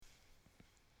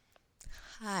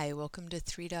Hi, welcome to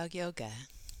Three Dog Yoga.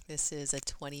 This is a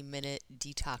 20-minute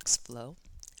detox flow.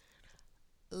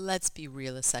 Let's be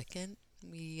real a second.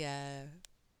 We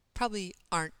probably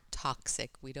aren't toxic.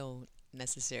 We don't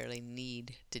necessarily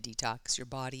need to detox. Your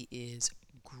body is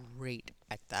great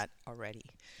at that already.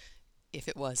 If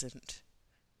it wasn't,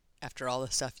 after all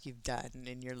the stuff you've done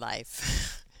in your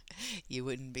life, you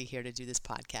wouldn't be here to do this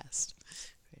podcast.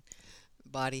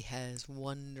 Body has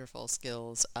wonderful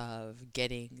skills of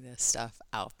getting the stuff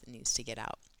out that needs to get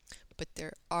out. But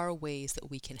there are ways that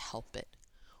we can help it.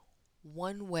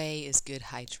 One way is good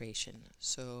hydration.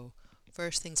 So,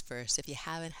 first things first, if you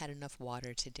haven't had enough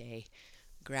water today,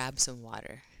 grab some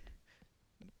water.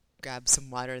 Grab some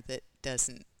water that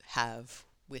doesn't have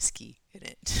whiskey in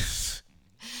it.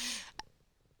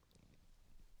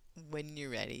 When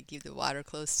you're ready, keep the water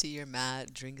close to your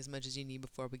mat, drink as much as you need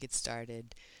before we get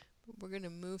started. We're going to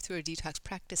move through a detox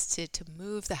practice to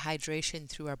move the hydration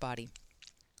through our body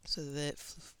so that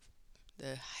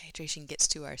the hydration gets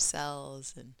to our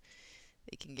cells and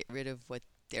they can get rid of what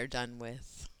they're done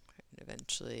with. And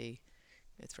eventually,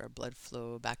 through our blood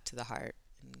flow back to the heart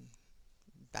and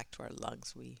back to our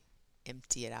lungs, we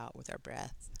empty it out with our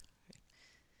breath.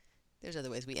 There's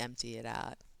other ways we empty it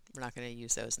out. We're not going to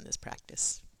use those in this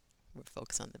practice. We're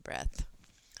focused on the breath.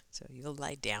 So you'll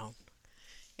lie down.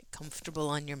 Get comfortable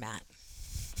on your mat.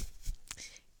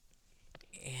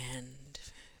 And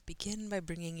begin by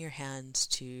bringing your hands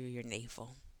to your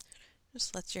navel.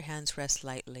 Just let your hands rest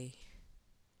lightly.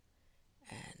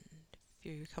 And if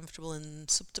you're comfortable in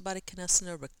Supta Baddha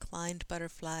Konasana, reclined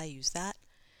butterfly, use that.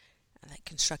 That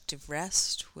constructive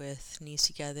rest with knees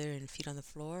together and feet on the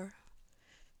floor.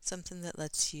 Something that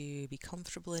lets you be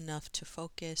comfortable enough to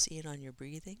focus in on your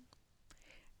breathing.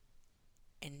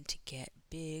 And to get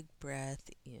big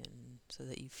breath in so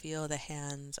that you feel the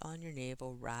hands on your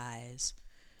navel rise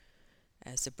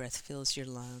as the breath fills your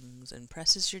lungs and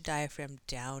presses your diaphragm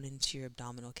down into your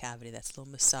abdominal cavity. That's a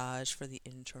little massage for the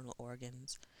internal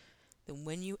organs. Then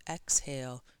when you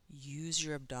exhale, use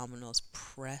your abdominals,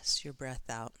 press your breath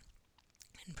out,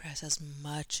 and press as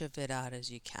much of it out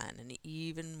as you can, and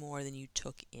even more than you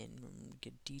took in.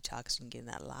 Get detoxing, getting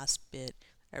that last bit,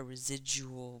 a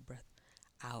residual breath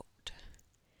out.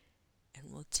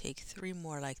 And we'll take 3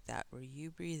 more like that, where you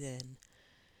breathe in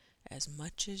as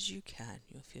much as you can.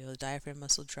 You'll feel the diaphragm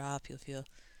muscle drop. You'll feel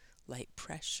light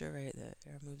pressure, right? The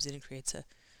air moves in and creates a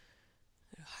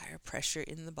higher pressure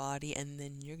in the body. And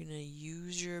then you're going to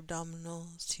use your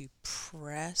abdominals to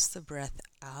press the breath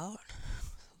out,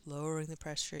 lowering the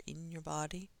pressure in your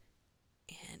body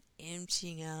and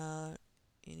emptying out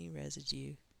any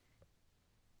residue.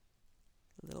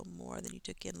 A little more than you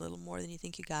took in, a little more than you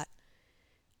think you got.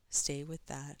 Stay with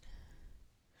that.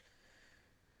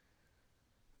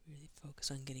 Really focus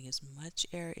on getting as much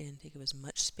air in, take up as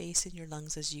much space in your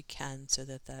lungs as you can so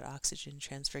that that oxygen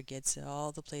transfer gets to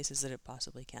all the places that it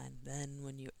possibly can. Then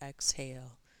when you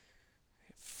exhale,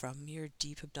 from your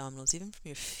deep abdominals, even from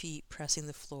your feet, pressing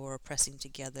the floor, pressing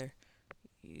together,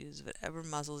 use whatever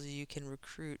muscles you can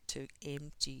recruit to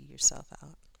empty yourself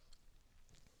out.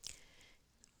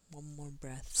 One more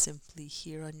breath, simply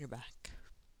here on your back.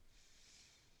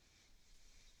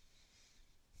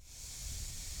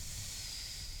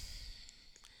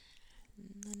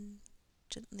 And then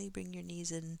gently bring your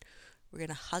knees in. We're going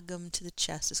to hug them to the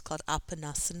chest. It's called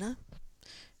Apanasana.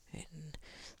 And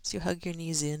so you hug your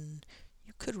knees in.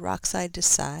 You could rock side to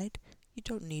side. You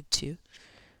don't need to,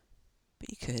 but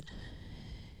you could.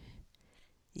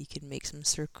 You can make some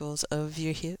circles of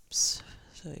your hips.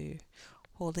 So you're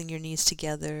holding your knees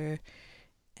together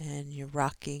and you're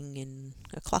rocking in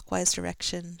a clockwise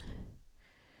direction.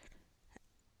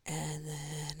 And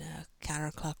then a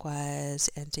counterclockwise,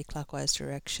 anti-clockwise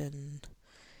direction.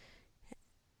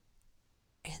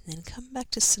 And then come back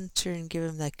to center and give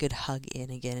them that good hug in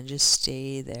again and just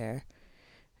stay there.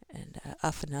 And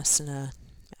Apanasana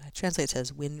translates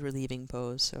as wind relieving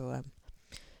pose. So,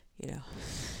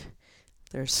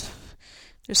 there's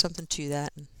something to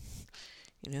that.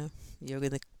 And, yoga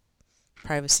in the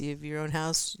privacy of your own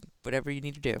house, whatever you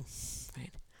need to do.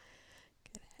 Right?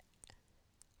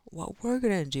 What we're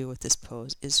going to do with this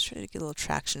pose is try to get a little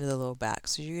traction to the low back.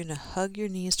 So you're going to hug your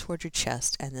knees toward your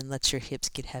chest and then let your hips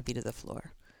get heavy to the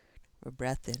floor. A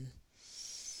breath in.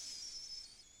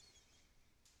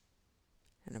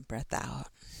 And a breath out.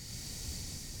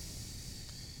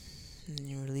 And then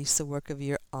you release the work of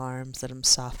your arms. Let them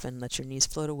soften. Let your knees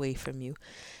float away from you.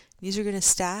 Knees are going to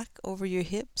stack over your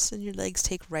hips and your legs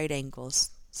take right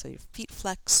angles. So your feet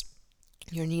flex,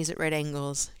 your knees at right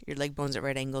angles, your leg bones at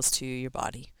right angles to your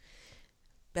body.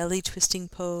 Belly twisting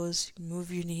pose, move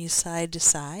your knees side to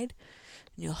side.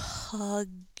 And you'll hug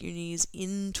your knees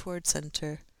in towards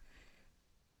center.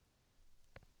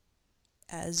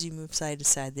 As you move side to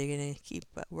side, they're going to keep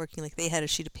working like they had a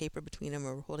sheet of paper between them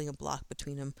or holding a block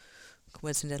between them.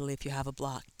 Coincidentally, if you have a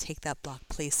block, take that block,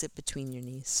 place it between your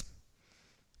knees,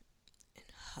 and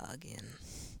hug in.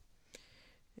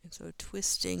 And so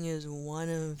twisting is one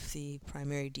of the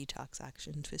primary detox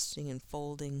actions, twisting and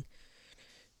folding.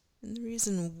 And the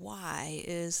reason why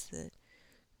is that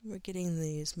we're getting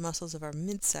these muscles of our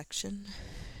midsection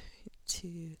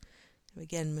to,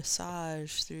 again,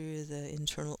 massage through the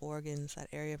internal organs, that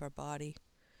area of our body,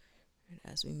 right,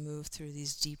 as we move through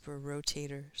these deeper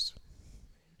rotators.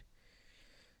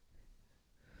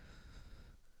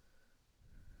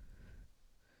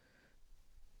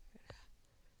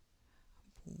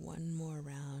 One more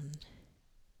round.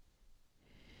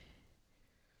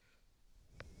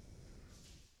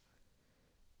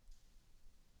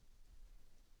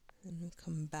 Then we'll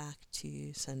come back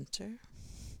to center.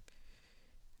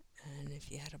 And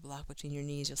if you had a block between your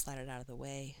knees, you'll slide it out of the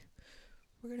way.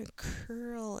 We're going to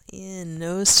curl in,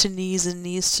 nose to knees and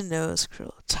knees to nose.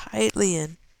 Curl tightly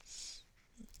in.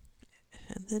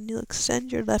 And then you'll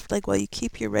extend your left leg while you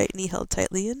keep your right knee held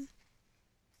tightly in.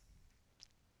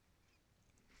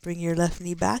 Bring your left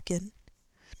knee back in.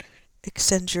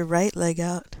 Extend your right leg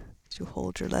out to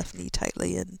hold your left knee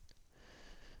tightly in.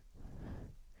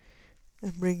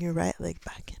 And bring your right leg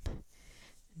back in.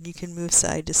 And you can move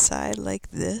side to side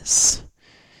like this.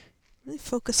 Really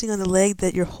focusing on the leg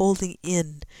that you're holding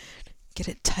in. Get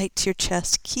it tight to your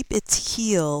chest. Keep its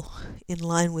heel in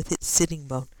line with its sitting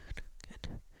bone.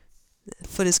 Good. The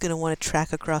foot is going to want to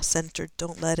track across center.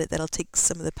 Don't let it. That'll take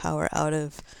some of the power out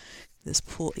of this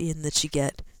pull in that you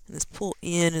get. And this pull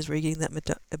in is where you're getting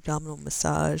that abdominal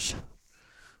massage.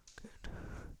 Good.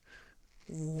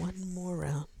 One more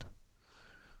round.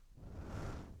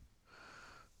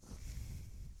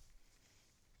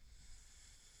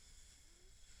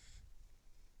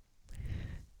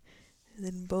 And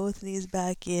then both knees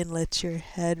back in. Let your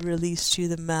head release to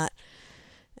the mat.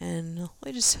 And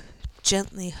just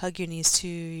gently hug your knees to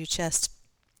your chest.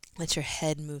 Let your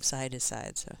head move side to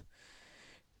side. So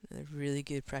a really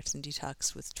good practice in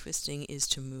detox with twisting is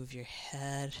to move your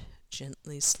head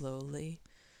gently, slowly,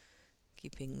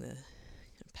 keeping the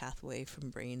pathway from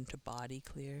brain to body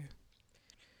clear.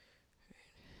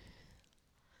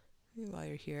 Right. While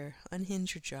you're here,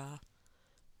 unhinge your jaw,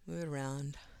 move it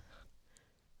around.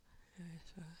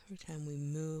 So every time we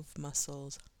move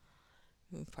muscles,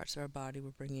 move parts of our body,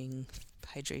 we're bringing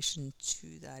hydration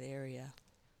to that area.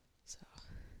 So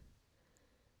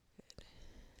good.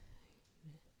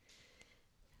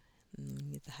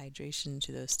 And get the hydration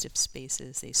to those stiff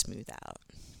spaces, they smooth out.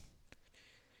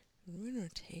 And we're going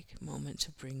to take a moment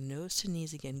to bring nose to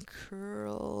knees again.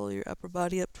 Curl your upper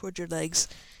body up toward your legs.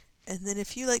 And then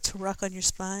if you like to rock on your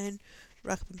spine,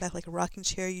 rock up and back like a rocking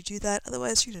chair, you do that.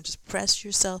 Otherwise, you're going to just press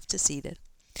yourself to seated.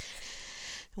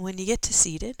 And when you get to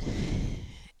seated,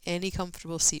 any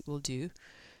comfortable seat will do.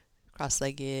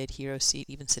 Cross-legged, hero seat,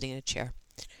 even sitting in a chair.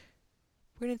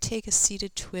 We're going to take a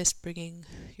seated twist, bringing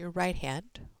your right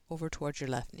hand over towards your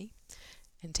left knee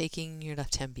and taking your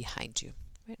left hand behind you.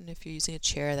 Right? And if you're using a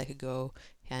chair, that could go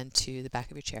hand to the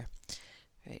back of your chair.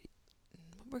 Right?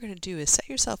 What we're going to do is set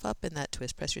yourself up in that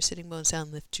twist. Press your sitting bones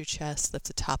down, lift your chest, lift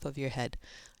the top of your head,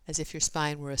 as if your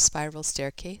spine were a spiral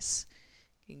staircase,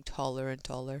 getting taller and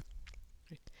taller.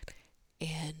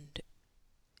 And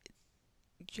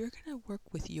you're going to work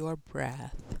with your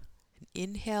breath. And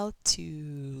inhale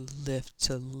to lift,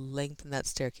 to lengthen that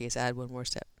staircase, add one more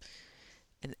step.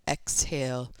 And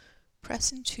exhale,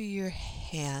 press into your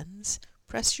hands,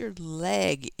 press your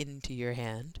leg into your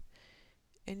hand,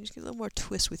 and just get a little more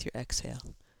twist with your exhale.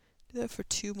 Do that for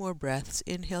 2 more breaths.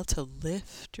 Inhale to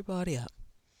lift your body up.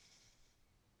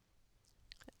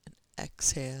 And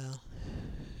exhale.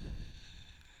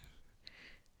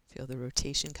 Feel the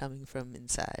rotation coming from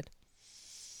inside.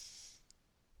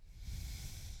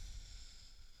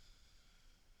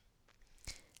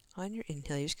 On your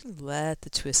inhale, you're just going to let the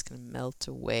twist kind of melt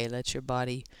away. Let your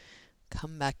body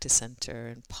come back to center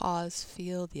and pause.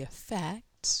 Feel the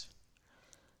effect.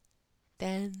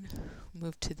 Then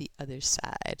move to the other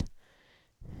side.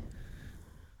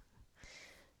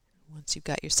 Once you've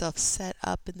got yourself set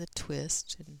up in the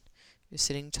twist and you're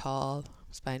sitting tall,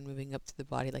 spine moving up to the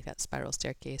body like that spiral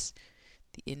staircase,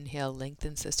 the inhale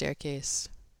lengthens the staircase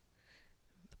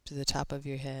up to the top of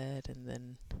your head, and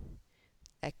then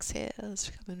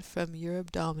exhales coming from your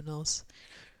abdominals,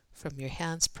 from your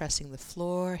hands pressing the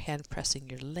floor, hand pressing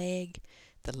your leg,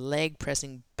 the leg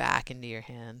pressing back into your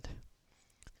hand.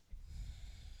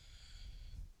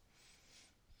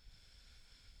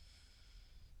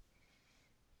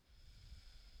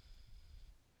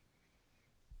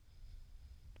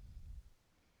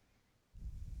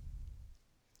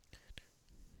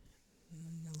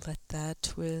 that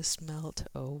twist melt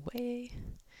away.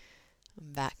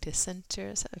 Back to center.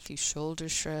 Let's have a few shoulder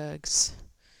shrugs.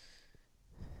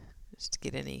 Just to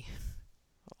get any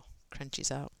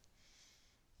crunchies out.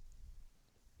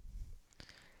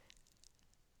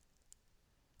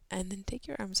 And then take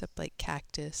your arms up like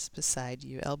cactus beside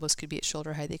you. Elbows could be at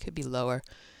shoulder height, they could be lower.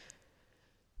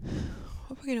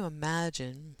 What we're going to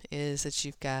imagine is that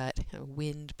you've got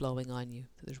wind blowing on you.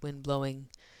 So there's wind blowing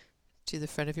to the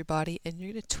front of your body, and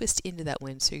you're going to twist into that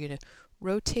wind. So you're going to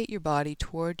rotate your body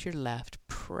toward your left,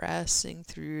 pressing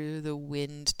through the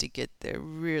wind to get there,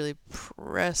 really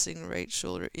pressing right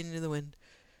shoulder into the wind.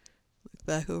 Look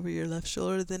back over your left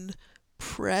shoulder, then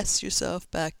press yourself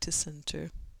back to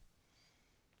center.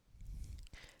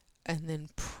 And then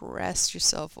press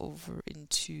yourself over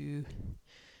into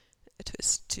a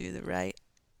twist to the right.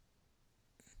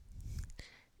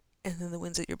 And then the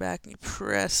wind's at your back, and you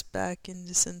press back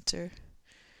into center.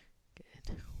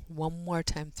 Good. One more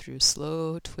time through.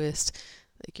 Slow twist,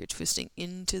 like you're twisting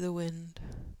into the wind.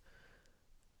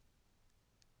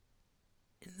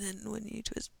 And then when you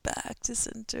twist back to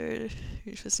center,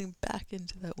 you're twisting back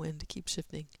into that wind to keep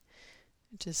shifting.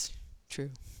 Which is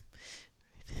true.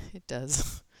 It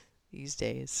does these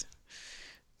days.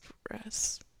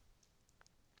 Press.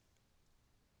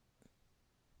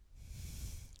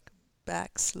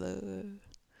 Back slow.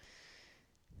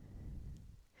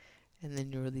 And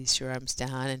then you release your arms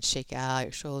down and shake out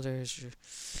your shoulders, your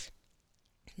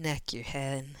neck, your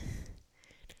head.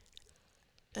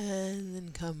 And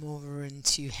then come over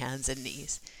into hands and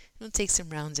knees. We'll take some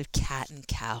rounds of cat and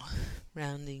cow,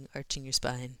 rounding, arching your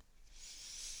spine.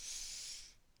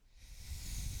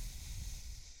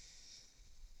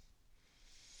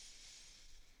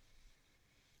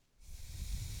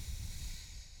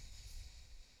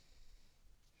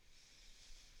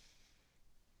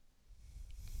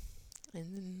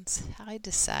 And then side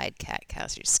to side cat cow.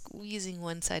 So you're squeezing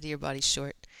one side of your body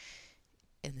short,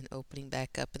 and then opening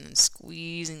back up, and then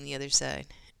squeezing the other side,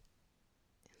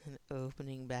 and then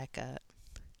opening back up.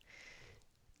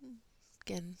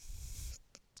 Again,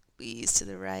 squeeze to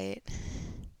the right,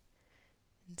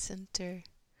 and center,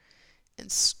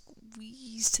 and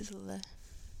squeeze to the left,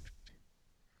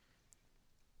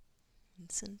 and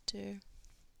center,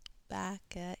 back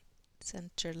at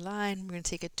center line. We're going to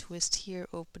take a twist here,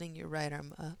 opening your right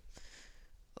arm up.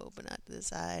 Open out to the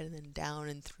side and then down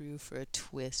and through for a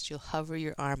twist. You'll hover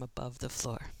your arm above the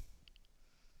floor.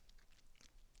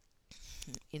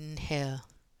 Inhale.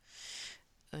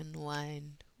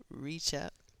 Unwind. Reach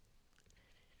up.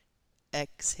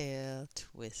 Exhale.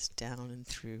 Twist down and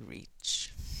through.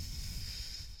 Reach.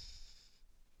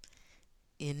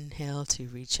 Inhale to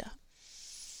reach up.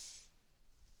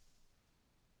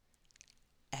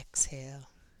 Exhale.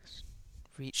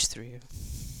 Reach through.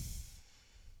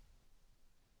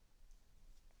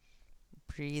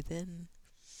 Breathe in.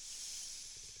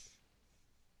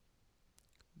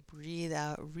 Breathe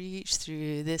out. Reach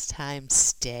through. This time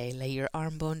stay. Lay your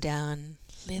arm bone down.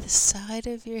 Lay the side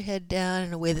of your head down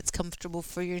in a way that's comfortable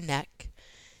for your neck.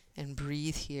 And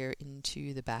breathe here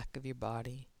into the back of your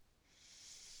body.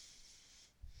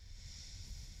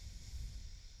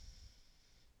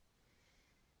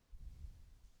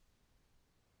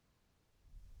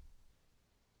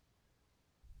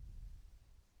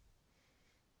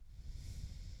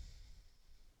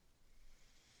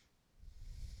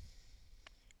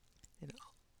 And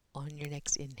on your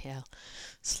next inhale,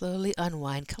 slowly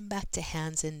unwind. Come back to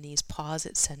hands and knees. Pause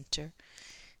at center.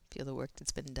 Feel the work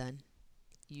that's been done.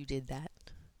 You did that.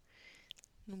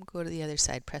 And we'll go to the other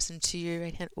side. Press into your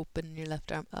right hand. Open your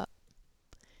left arm up.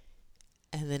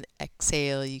 And then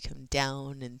exhale. You come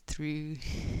down and through.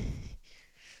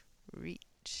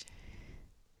 Reach.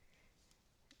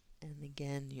 And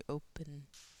again, you open.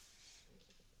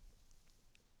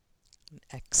 And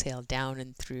exhale down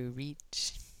and through.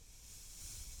 Reach.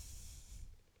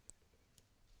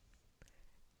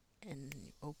 And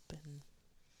you open.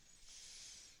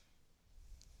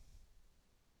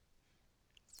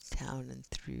 Down and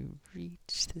through.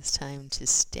 Reach. This time to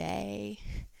stay.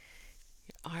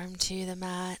 Your arm to the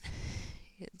mat.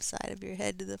 Your side of your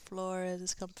head to the floor as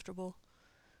is comfortable.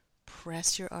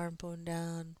 Press your arm bone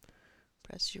down.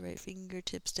 Press your right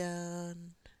fingertips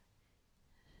down.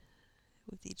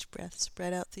 With each breath,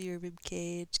 spread out through your rib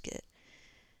cage. Get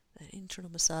that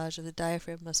internal massage of the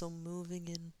diaphragm muscle moving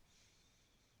in.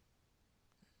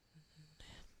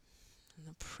 And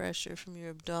the pressure from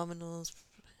your abdominals,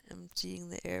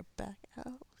 emptying the air back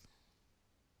out.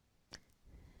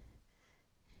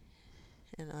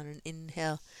 And on an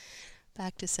inhale,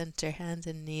 back to center, hands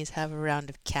and knees. Have a round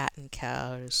of cat and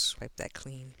cow. Just wipe that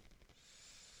clean.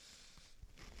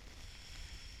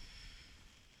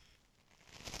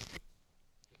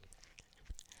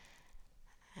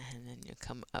 And then you'll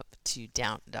come up to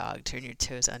down dog. Turn your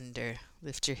toes under.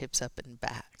 Lift your hips up and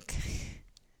back.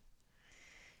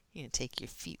 You're going to take your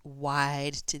feet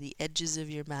wide to the edges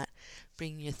of your mat.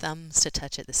 Bring your thumbs to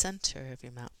touch at the center of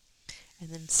your mat.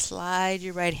 And then slide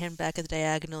your right hand back at the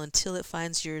diagonal until it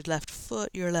finds your left foot,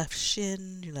 your left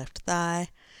shin, your left thigh.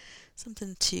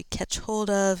 Something to catch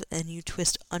hold of, and you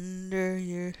twist under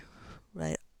your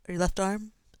left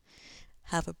arm.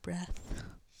 Have a breath.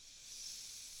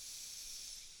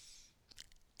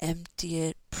 Empty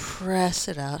it, press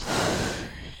it out.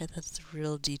 And that's the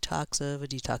real detox of a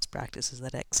detox practice, is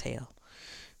that exhale.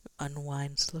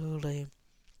 Unwind slowly.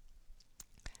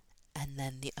 And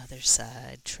then the other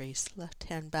side. Trace the left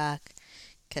hand back,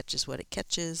 catches what it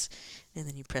catches, and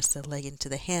then you press the leg into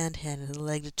the hand and the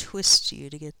leg to twist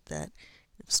you to get that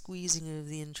squeezing of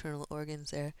the internal organs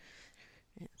there.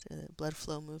 And so that blood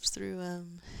flow moves through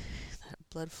them. That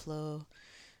blood flow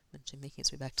eventually making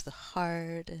its way back to the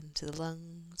heart and to the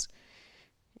lungs,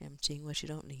 emptying what you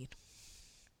don't need.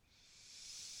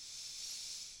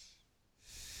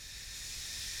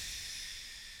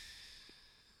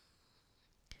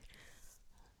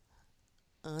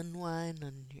 Unwind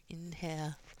on your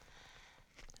inhale.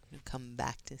 Come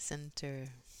back to center,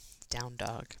 down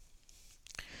dog.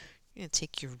 You're going to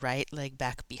take your right leg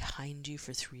back behind you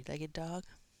for three-legged dog.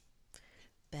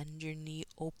 Bend your knee,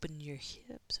 open your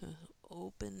hips,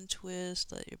 open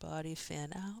twist, let your body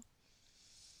fan out.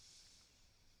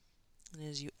 And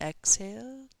as you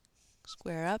exhale,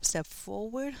 square up, step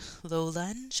forward, low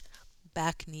lunge,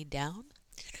 back knee down.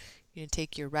 You're going to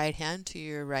take your right hand to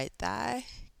your right thigh,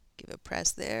 give a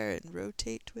press there and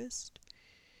rotate, twist.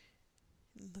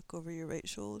 Look over your right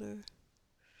shoulder.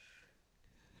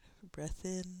 Breath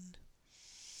in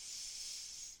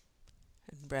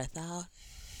and breath out.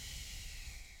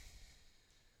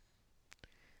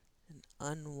 And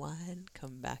unwind,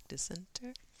 come back to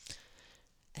center.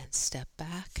 And step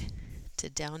back to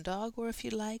down dog, or if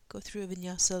you like, go through a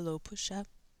vinyasa low push-up.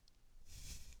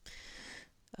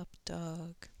 Up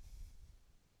dog.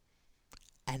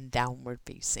 And downward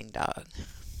facing dog.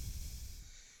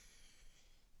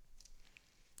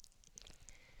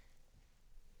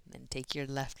 Then take your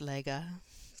left leg up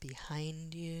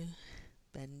behind you.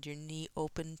 Bend your knee,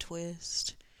 open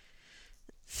twist.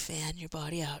 Fan your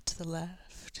body out to the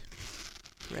left.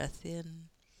 Breath in.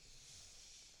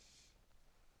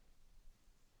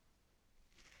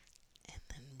 And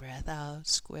then breath out,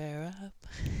 square up.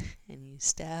 And you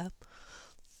step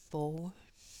forward.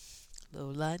 Low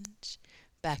lunge.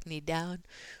 Back knee down.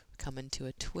 Come into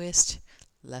a twist.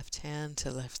 Left hand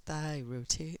to left thigh.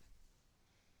 Rotate.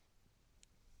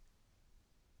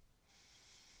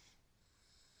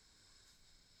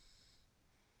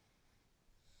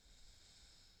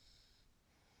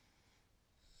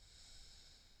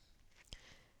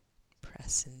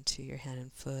 Press into your hand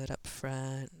and foot up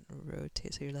front.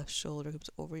 Rotate so your left shoulder comes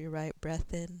over your right.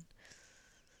 Breath in.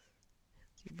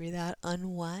 As you breathe out,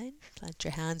 unwind. Plant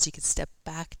your hands. You can step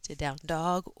back to down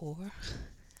dog or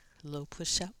low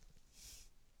push-up.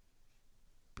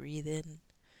 Breathe in.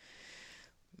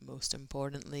 Most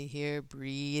importantly here,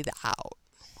 breathe out.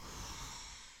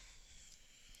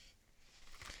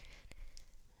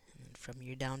 And from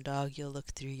your down dog, you'll look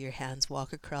through your hands,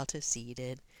 walk across to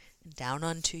seated, and down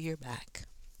onto your back.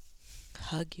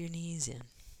 Hug your knees in.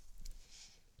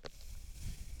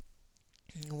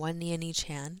 And one knee in each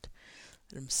hand.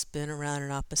 Let them spin around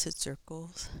in opposite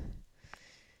circles.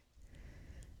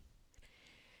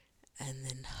 And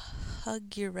then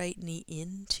hug your right knee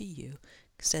into you.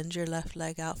 Extend your left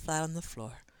leg out flat on the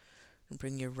floor. And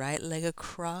bring your right leg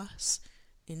across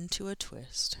into a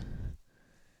twist.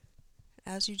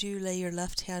 As you do, lay your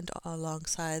left hand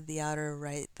alongside the outer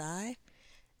right thigh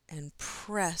and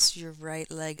press your right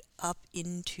leg up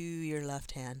into your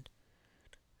left hand.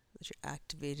 That you're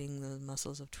activating the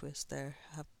muscles of twist there.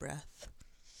 Have breath.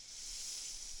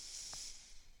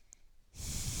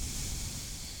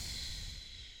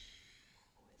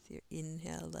 With your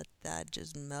inhale, let that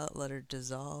just melt, let it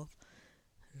dissolve.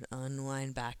 And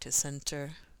unwind back to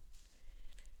center.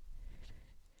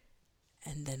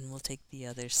 And then we'll take the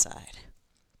other side.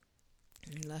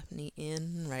 Left knee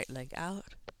in, right leg out.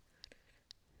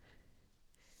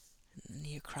 And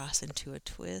knee across into a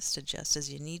twist, adjust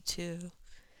as you need to.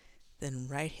 Then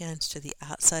right hands to the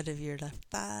outside of your left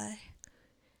thigh.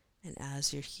 And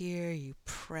as you're here, you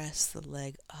press the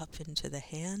leg up into the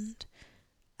hand,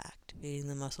 activating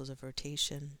the muscles of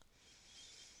rotation.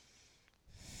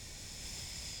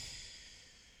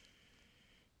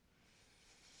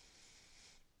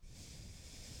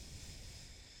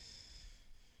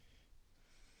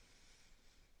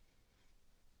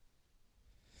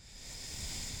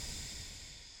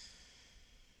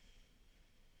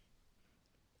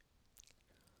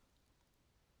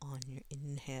 on your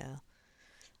inhale.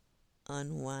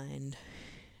 Unwind.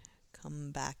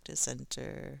 Come back to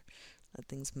center. Let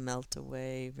things melt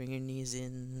away. Bring your knees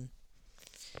in.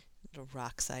 Little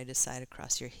rock side to side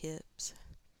across your hips.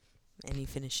 Any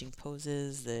finishing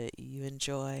poses that you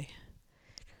enjoy.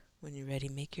 When you're ready,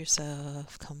 make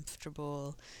yourself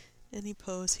comfortable. Any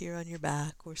pose here on your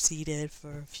back or seated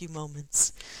for a few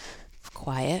moments of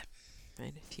quiet.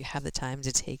 Right? If you have the time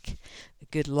to take a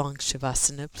good long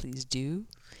Shavasana, please do.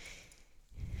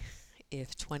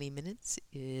 If 20 minutes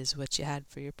is what you had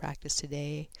for your practice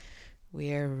today,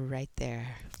 we're right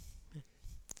there.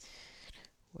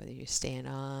 Whether you're staying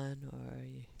on or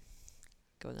you're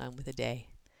going on with the day.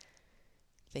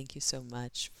 Thank you so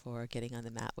much for getting on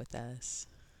the mat with us.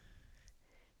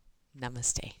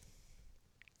 Namaste.